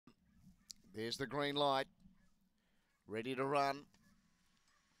There's the green light. Ready to run.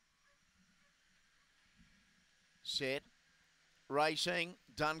 Set. Racing.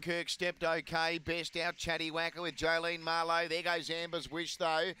 Dunkirk stepped okay. Best out. Chatty Whacker with Jolene Marlowe. There goes Amber's Wish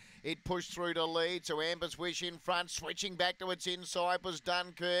though. It pushed through to lead. So Amber's Wish in front. Switching back to its inside was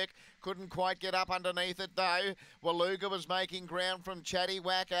Dunkirk. Couldn't quite get up underneath it though. Waluga was making ground from Chatty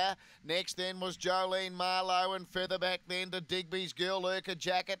Whacker. Next then was Jolene Marlowe, and further back then to Digby's Girl, Urca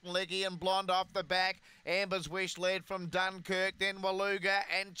Jacket and Leggy and Blonde off the back. Amber's Wish led from Dunkirk, then Waluga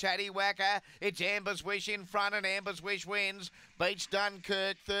and Chatty Whacker. It's Amber's Wish in front, and Amber's Wish wins. Beats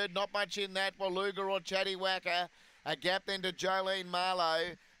Dunkirk. Third, not much in that. Waluga or Chatty Whacker. A gap then to Jolene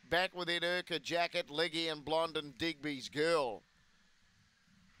Marlowe. Back with it, Urca Jacket, Leggy and Blonde and Digby's Girl.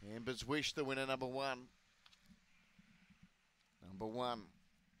 Amber's Wish, the winner, number one. Number one,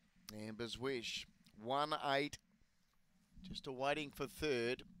 Amber's Wish. 1-8. Just awaiting for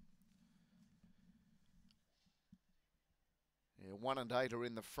third. Yeah, 1 and 8 are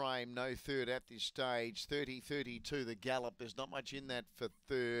in the frame. No third at this stage. 30-32 the gallop. There's not much in that for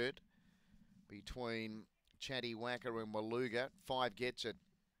third between Chatty Whacker and Waluga. 5 gets it.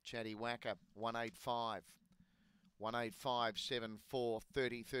 Chatty Whacker, 185. 185, 7-4,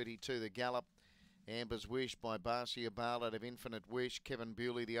 30-32 the gallop. Amber's Wish by Barcia Bale out of Infinite Wish. Kevin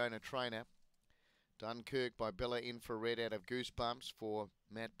Bewley, the owner-trainer. Dunkirk by Bella Infrared out of Goosebumps for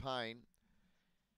Matt Payne.